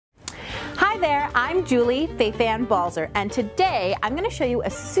there, I'm Julie Fei-Fan Balzer, and today I'm going to show you a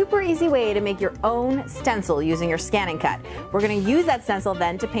super easy way to make your own stencil using your ScanNCut. We're going to use that stencil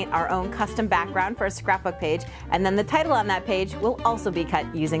then to paint our own custom background for a scrapbook page, and then the title on that page will also be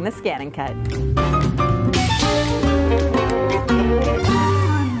cut using the ScanNCut.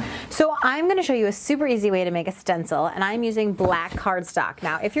 So I'm going to show you a super easy way to make a stencil, and I'm using black cardstock.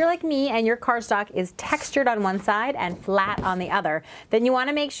 Now, if you're like me and your cardstock is textured on one side and flat on the other, then you want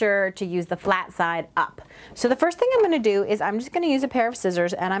to make sure to use the flat side up. So the first thing I'm going to do is I'm just going to use a pair of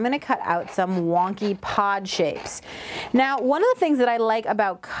scissors and I'm going to cut out some wonky pod shapes. Now, one of the things that I like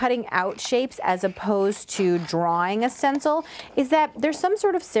about cutting out shapes as opposed to drawing a stencil is that there's some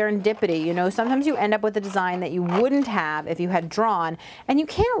sort of serendipity. You know, sometimes you end up with a design that you wouldn't have if you had drawn, and you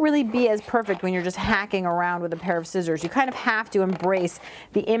can't really be as perfect when you're just hacking around with a pair of scissors. You kind of have to embrace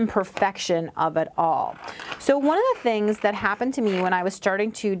the imperfection of it all. So one of the things that happened to me when I was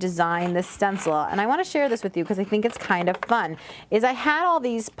starting to design this stencil, and I want to share this with you because I think it's kind of fun, is I had all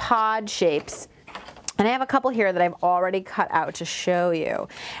these pod shapes. And I have a couple here that I've already cut out to show you.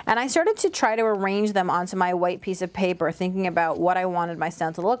 And I started to try to arrange them onto my white piece of paper, thinking about what I wanted my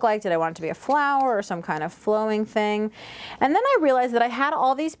stencil to look like. Did I want it to be a flower or some kind of flowing thing? And then I realized that I had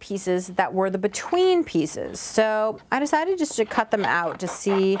all these pieces that were the between pieces. So I decided just to cut them out to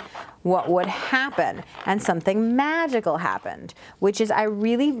see what would happen, and something magical happened, which is I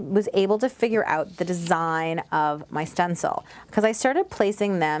really was able to figure out the design of my stencil, because I started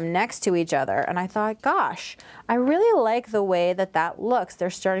placing them next to each other and I thought, gosh, I really like the way that that looks.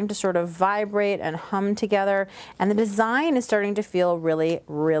 They're starting to sort of vibrate and hum together, and the design is starting to feel really,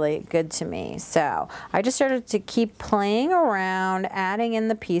 really good to me. So I just started to keep playing around, adding in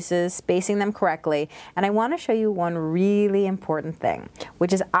the pieces, spacing them correctly, and I want to show you one really important thing,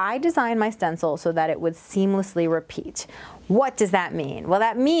 which is I designed my stencil so that it would seamlessly repeat. What does that mean? Well,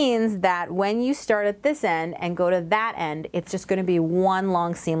 that means that when you start at this end and go to that end, it's just going to be one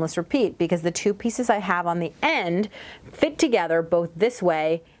long seamless repeat, because the two pieces I have on the end fit together both this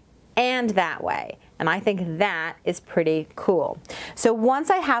way and that way. And I think that is pretty cool. So once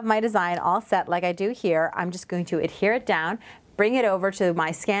I have my design all set like I do here, I'm just going to adhere it down, bring it over to my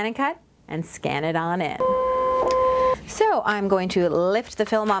ScanNCut, and scan it on in. So I'm going to lift the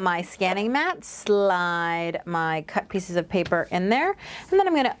film on my scanning mat, slide my cut pieces of paper in there, and then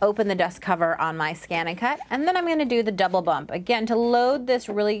I'm going to open the dust cover on my ScanNCut, and then I'm going to do the double bump. Again, to load this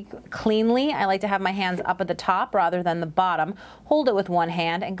really cleanly, I like to have my hands up at the top rather than the bottom. Hold it with one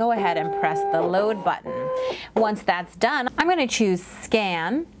hand and go ahead and press the load button. Once that's done, I'm going to choose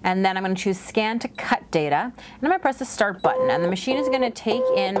Scan, and then I'm going to choose Scan to cut data, and I'm going to press the Start button, and the machine is going to take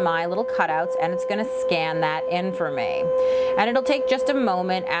in my little cutouts and it's going to scan that in for me. And it'll take just a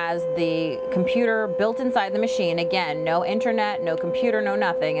moment as the computer built inside the machine, again, no internet, no computer, no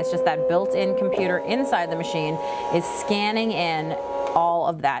nothing, it's just that built-in computer inside the machine is scanning in all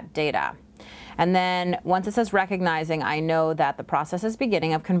of that data. And then once it says recognizing, I know that the process is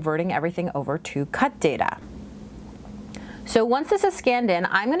beginning of converting everything over to cut data. So once this is scanned in,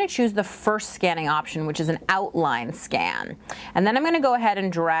 I'm going to choose the first scanning option, which is an outline scan. And then I'm going to go ahead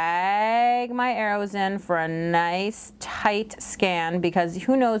and drag my arrows in for a nice tight scan, because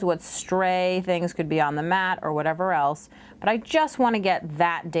who knows what stray things could be on the mat or whatever else. But I just want to get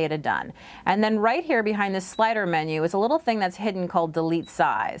that data done. And then right here behind this slider menu is a little thing that's hidden called Delete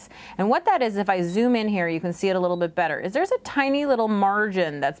Size. And what that is, if I zoom in here, you can see it a little bit better, is there's a tiny little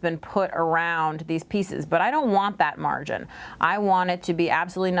margin that's been put around these pieces, but I don't want that margin. I want it to be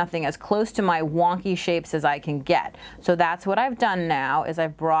absolutely nothing, as close to my wonky shapes as I can get. So that's what I've done now, is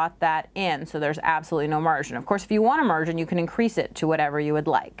I've brought that in so there's absolutely no margin. Of course, if you want a margin, you can increase it to whatever you would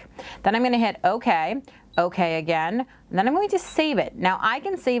like. Then I'm going to hit OK. OK again, and then I'm going to save it. Now I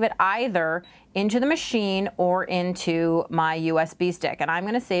can save it either into the machine or into my USB stick, and I'm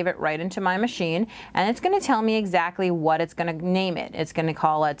going to save it right into my machine, and it's going to tell me exactly what it's going to name it. It's going to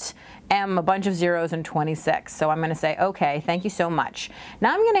call it M, a bunch of zeros, and 26. So I'm going to say OK, thank you so much.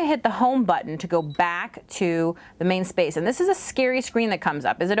 Now I'm going to hit the home button to go back to the main space, and this is a scary screen that comes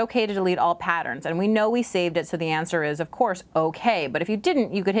up. Is it okay to delete all patterns? And we know we saved it, so the answer is of course OK, but if you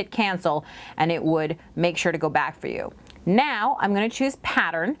didn't, you could hit cancel and it would make sure to go back for you. Now I'm going to choose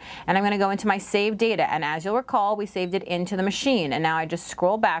pattern, and I'm going to go into my save data, and as you'll recall, we saved it into the machine, and now I just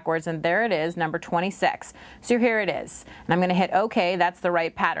scroll backwards and there it is, number 26. So here it is, and I'm going to hit OK. That's the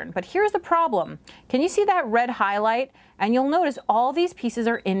right pattern. But here's the problem. Can you see that red highlight and you'll notice all these pieces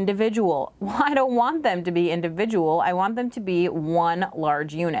are individual. Well, I don't want them to be individual. I want them to be one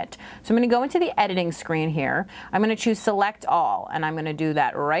large unit. So I'm going to go into the editing screen here. I'm going to choose Select All, and I'm going to do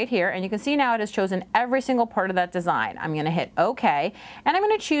that right here. And you can see now it has chosen every single part of that design. I'm going to hit OK, and I'm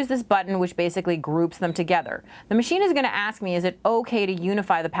going to choose this button which basically groups them together. The machine is going to ask me, is it okay to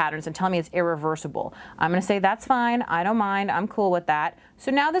unify the patterns, and tell me it's irreversible. I'm going to say that's fine, I don't mind, I'm cool with that. So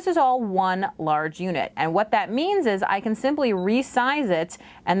now this is all one large unit, and what that means is I can simply resize it,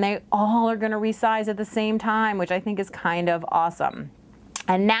 and they all are going to resize at the same time, which I think is kind of awesome.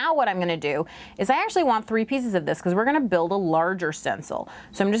 And now what I'm going to do is I actually want 3 pieces of this because we're going to build a larger stencil.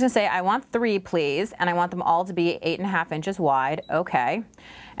 So I'm just going to say I want 3 please, and I want them all to be 8.5 inches wide. Okay.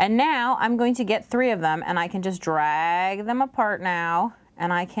 And now I'm going to get 3 of them, and I can just drag them apart now,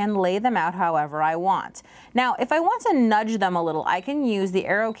 and I can lay them out however I want. Now, if I want to nudge them a little, I can use the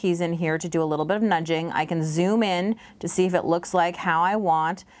arrow keys in here to do a little bit of nudging. I can zoom in to see if it looks like how I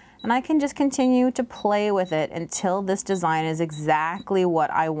want, and I can just continue to play with it until this design is exactly what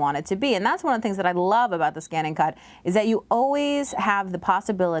I want it to be. And that's one of the things that I love about the ScanNCut, is that you always have the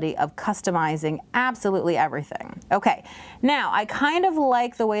possibility of customizing absolutely everything. Okay, now I kind of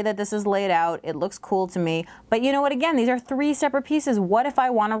like the way that this is laid out. It looks cool to me, but you know what, again, these are 3 separate pieces. What if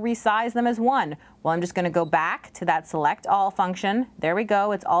I want to resize them as one? Well, I'm just going to go back to that Select All function. There we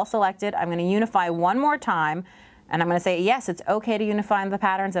go, it's all selected. I'm going to unify one more time. And I'm going to say, yes, it's okay to unify the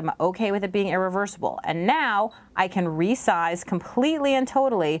patterns. I'm okay with it being irreversible. And now I can resize completely and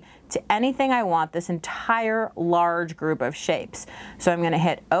totally to anything I want, this entire large group of shapes. So I'm going to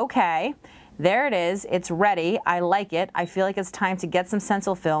hit OK. There it is. It's ready. I like it. I feel like it's time to get some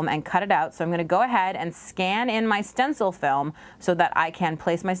stencil film and cut it out. So I'm going to go ahead and scan in my stencil film so that I can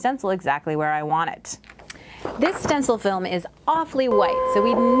place my stencil exactly where I want it. This stencil film is awfully white, so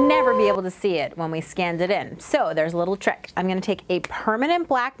we'd never be able to see it when we scanned it in. So there's a little trick. I'm going to take a permanent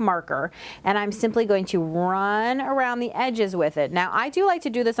black marker, and I'm simply going to run around the edges with it. Now, I do like to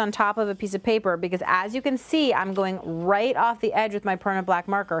do this on top of a piece of paper because, as you can see, I'm going right off the edge with my permanent black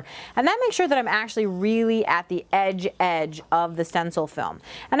marker, and that makes sure that I'm actually really at the edge of the stencil film.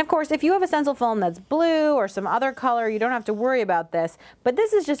 And of course, if you have a stencil film that's blue or some other color, you don't have to worry about this, but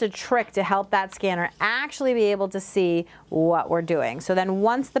this is just a trick to help that scanner actually be able to see what we're doing. So then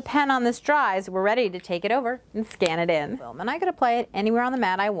once the pen on this dries, we're ready to take it over and scan it in. And I could apply it anywhere on the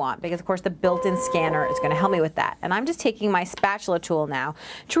mat I want because, of course, the built-in scanner is going to help me with that. And I'm just taking my spatula tool now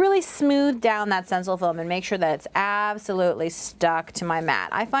to really smooth down that stencil film and make sure that it's absolutely stuck to my mat.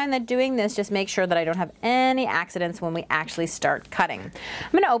 I find that doing this just makes sure that I don't have any accidents when we actually start cutting.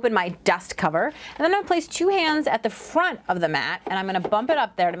 I'm going to open my dust cover, and then I'm going to place 2 hands at the front of the mat, and I'm going to bump it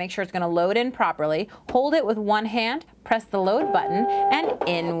up there to make sure it's going to load in properly. Hold it with one hand, press the load button, and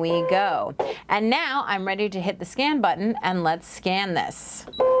in we go. And now I'm ready to hit the scan button, and let's scan this.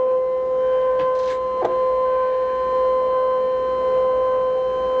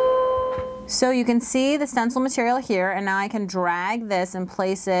 So you can see the stencil material here, and now I can drag this and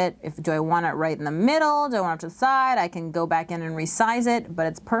place it. Do I want it right in the middle? Do I want it to the side? I can go back in and resize it, but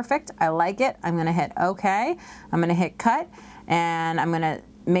it's perfect. I like it. I'm going to hit OK. I'm going to hit cut, and I'm going to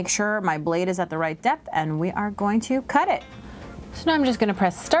make sure my blade is at the right depth, and we are going to cut it. So now I'm just going to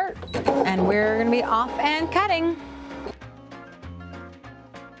press start, and we're going to be off and cutting.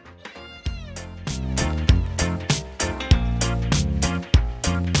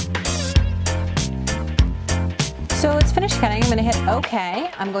 So it's finished cutting. I'm going to hit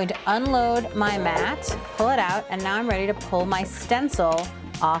OK. I'm going to unload my mat, pull it out, and now I'm ready to pull my stencil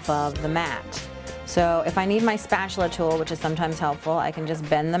off of the mat. So if I need my spatula tool, which is sometimes helpful, I can just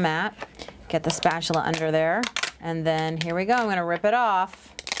bend the mat, get the spatula under there, and then here we go. I'm going to rip it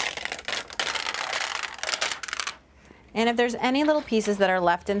off. And if there's any little pieces that are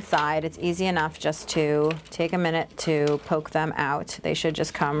left inside, it's easy enough just to take a minute to poke them out. They should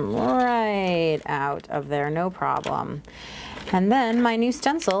just come right out of there, no problem. And then my new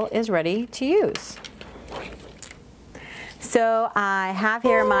stencil is ready to use. So I have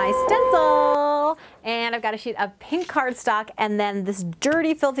here my stencil, and I've got a sheet of pink cardstock and then this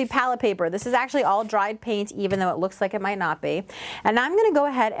dirty, filthy palette paper. This is actually all dried paint, even though it looks like it might not be. And now I'm going to go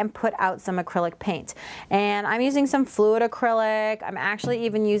ahead and put out some acrylic paint. And I'm using some fluid acrylic. I'm actually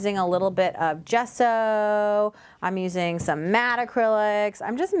even using a little bit of gesso. I'm using some matte acrylics.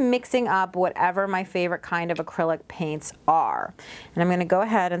 I'm just mixing up whatever my favorite kind of acrylic paints are. And I'm going to go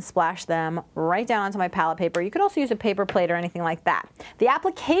ahead and splash them right down onto my palette paper. You could also use a paper plate or anything like that. The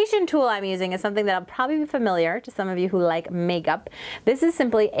application tool I'm using is something that I'll probably be familiar to some of you who like makeup. This is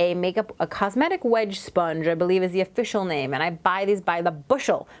simply a cosmetic wedge sponge, I believe is the official name, and I buy these by the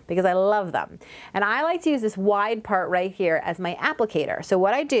bushel because I love them. And I like to use this wide part right here as my applicator. So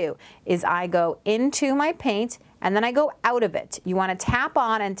what I do is I go into my paint and then I go out of it. You want to tap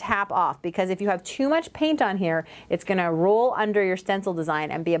on and tap off, because if you have too much paint on here, it's going to roll under your stencil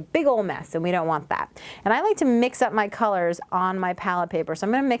design and be a big old mess, and we don't want that. And I like to mix up my colors on my palette paper. So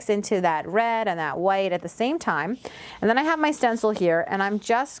I'm going to mix into that red and that white at the same time. And then I have my stencil here, and I'm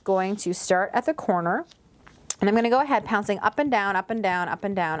just going to start at the corner. And I'm going to go ahead pouncing up and down, up and down, up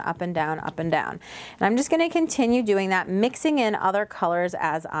and down, up and down, up and down. And I'm just going to continue doing that, mixing in other colors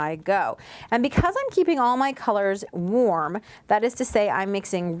as I go. And because I'm keeping all my colors warm, that is to say I'm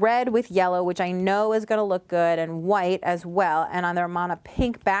mixing red with yellow, which I know is going to look good, and white as well, and I'm on a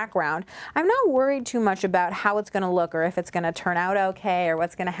pink background, I'm not worried too much about how it's going to look or if it's going to turn out okay or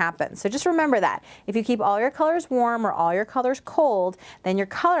what's going to happen. So just remember that. If you keep all your colors warm or all your colors cold, then your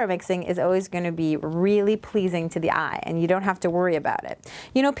color mixing is always going to be really pleasing to the eye, and you don't have to worry about it.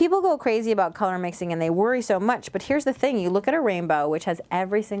 You know, people go crazy about color mixing and they worry so much, but here's the thing, you look at a rainbow which has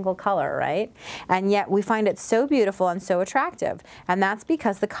every single color, right? And yet we find it so beautiful and so attractive, and that's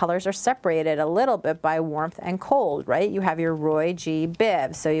because the colors are separated a little bit by warmth and cold, right? You have your Roy G.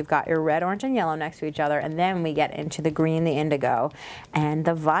 Biv, so you've got your red, orange, and yellow next to each other, and then we get into the green, the indigo, and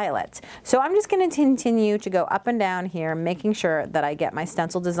the violet. So I'm just going to continue to go up and down here, making sure that I get my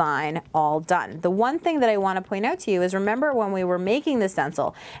stencil design all done. The one thing that I want to point out to you is, remember when we were making the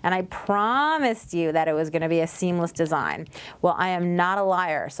stencil and I promised you that it was going to be a seamless design? Well, I am not a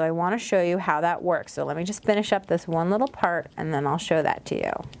liar, so I want to show you how that works. So let me just finish up this one little part and then I'll show that to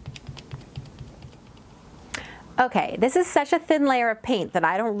you. Okay, this is such a thin layer of paint that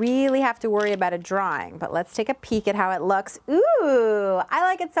I don't really have to worry about it drying, but let's take a peek at how it looks. Ooh, I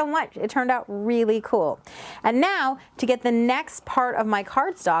like it so much. It turned out really cool. And now, to get the next part of my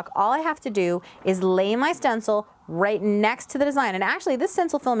cardstock, all I have to do is lay my stencil right next to the design. And actually, this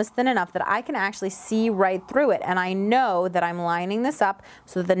stencil film is thin enough that I can actually see right through it, and I know that I'm lining this up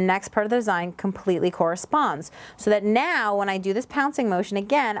so that the next part of the design completely corresponds. So that now, when I do this pouncing motion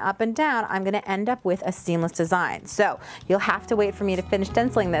again, up and down, I'm going to end up with a seamless design. So you'll have to wait for me to finish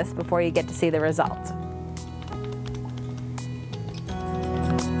stenciling this before you get to see the result.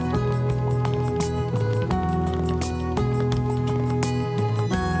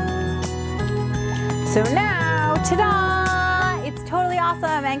 So now, ta-da! It's totally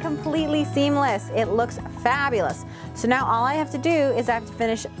awesome and completely seamless. It looks fabulous. So now all I have to do is I have to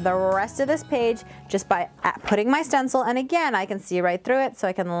finish the rest of this page just by putting my stencil, and again I can see right through it, so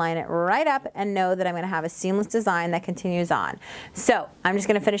I can line it right up and know that I'm going to have a seamless design that continues on. So I'm just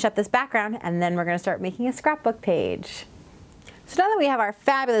going to finish up this background and then we're going to start making a scrapbook page. So now that we have our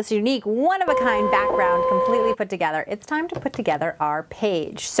fabulous, unique, one-of-a-kind background completely put together, it's time to put together our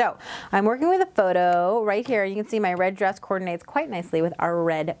page. So I'm working with a photo right here. You can see my red dress coordinates quite nicely with our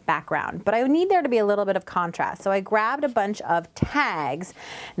red background, but I need there to be a little bit of contrast. So I grabbed a bunch of tags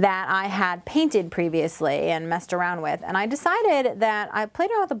that I had painted previously and messed around with, and I decided that I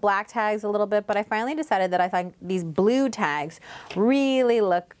played around with the black tags a little bit, but I finally decided that I think these blue tags really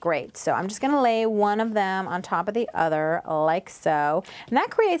look great. So I'm just going to lay one of them on top of the other like so, and that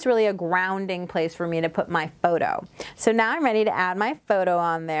creates really a grounding place for me to put my photo. So now I'm ready to add my photo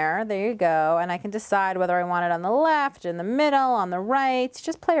on there. There you go, and I can decide whether I want it on the left, in the middle, on the right.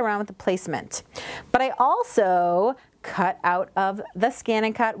 Just play around with the placement. But I also cut out of the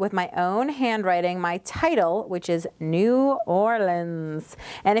ScanNCut with my own handwriting my title, which is New Orleans.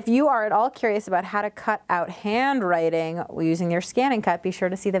 And if you are at all curious about how to cut out handwriting using your ScanNCut, be sure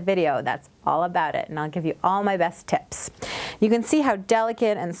to see the video. That's all about it, and I'll give you all my best tips. You can see how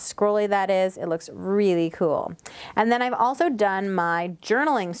delicate and scrolly that is. It looks really cool. And then I've also done my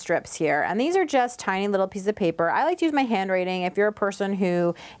journaling strips here, and these are just tiny little pieces of paper. I like to use my handwriting. If you're a person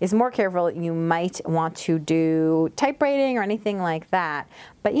who is more careful, you might want to do typewriting or anything like that.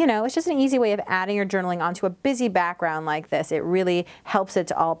 But you know, it's just an easy way of adding your journaling onto a busy background like this. It really helps it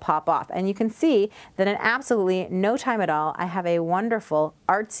to all pop off. And you can see that in absolutely no time at all, I have a wonderful,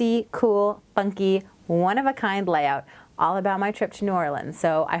 artsy, cool, funky, one-of-a-kind layout all about my trip to New Orleans.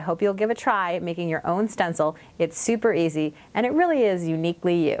 So I hope you'll give a try making your own stencil. It's super easy, and it really is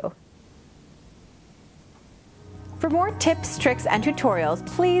uniquely you. For more tips, tricks, and tutorials,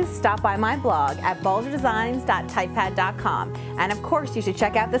 please stop by my blog at balzerdesigns.typepad.com. And of course, you should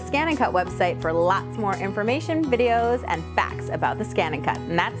check out the ScanNCut website for lots more information, videos, and facts about the ScanNCut.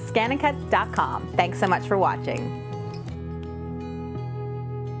 And that's ScanNCut.com. Thanks so much for watching.